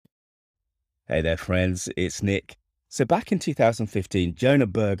Hey there, friends. It's Nick. So, back in 2015, Jonah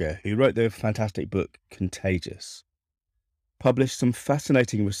Berger, who wrote the fantastic book Contagious, published some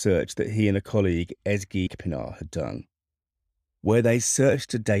fascinating research that he and a colleague, Ezgi Pinar, had done, where they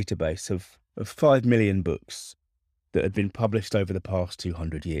searched a database of 5 million books that had been published over the past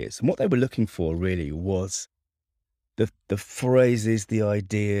 200 years. And what they were looking for really was the phrases, the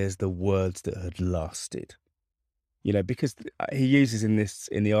ideas, the words that had lasted. Because he uses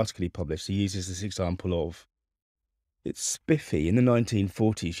in the article he published, he uses this example of it's spiffy. In the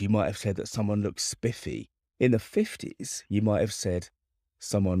 1940s, you might have said that someone looks spiffy. In the 50s, you might have said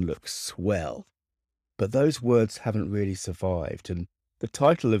someone looks swell. But those words haven't really survived. And the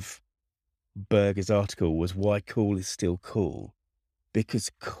title of Berger's article was Why Cool is Still Cool.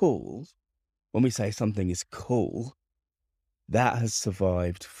 Because cool, when we say something is cool, that has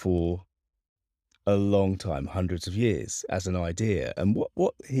survived for a long time, hundreds of years, as an idea. And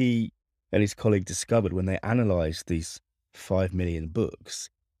what he and his colleague discovered when they analysed these 5 million books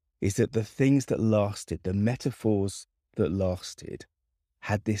is that the things that lasted, the metaphors that lasted,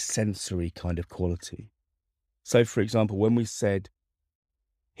 had this sensory kind of quality. So, for example, when we said,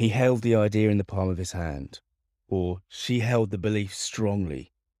 he held the idea in the palm of his hand, or she held the belief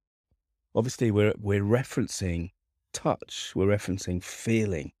strongly, obviously we're referencing touch, we're referencing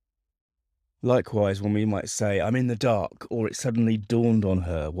feeling. Likewise, when we might say, I'm in the dark, or it suddenly dawned on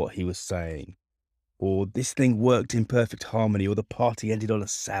her what he was saying, or this thing worked in perfect harmony, or the party ended on a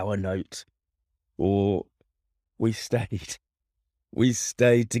sour note, or we stayed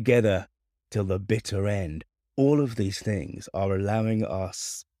together till the bitter end. All of these things are allowing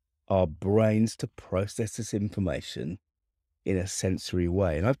us, our brains, to process this information in a sensory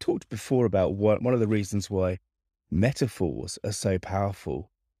way. And I've talked before about one of the reasons why metaphors are so powerful,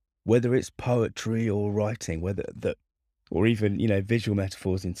 whether it's poetry or writing, or even, visual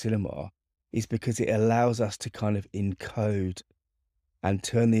metaphors in cinema, is because it allows us to kind of encode and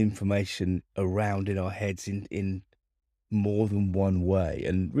turn the information around in our heads in more than one way.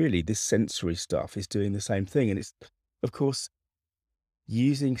 And really, this sensory stuff is doing the same thing. And it's, of course,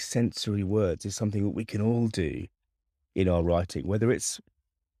 using sensory words is something that we can all do in our writing, whether it's,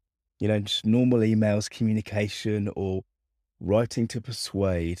 just normal emails, communication, or writing to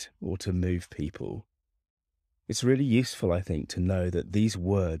persuade or to move people. It's really useful, I think, to know that these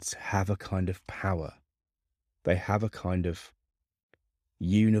words have a kind of power. They have a kind of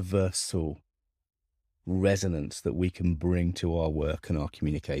universal resonance that we can bring to our work and our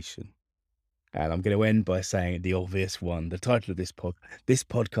communication. And I'm going to end by saying the obvious one. The title of this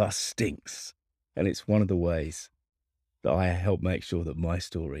podcast stinks. And it's one of the ways that I help make sure that my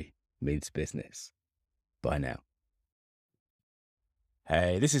story means business. Bye now.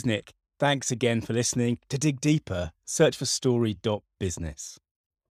 Hey, this is Nick. Thanks again for listening. To dig deeper, search for story.business.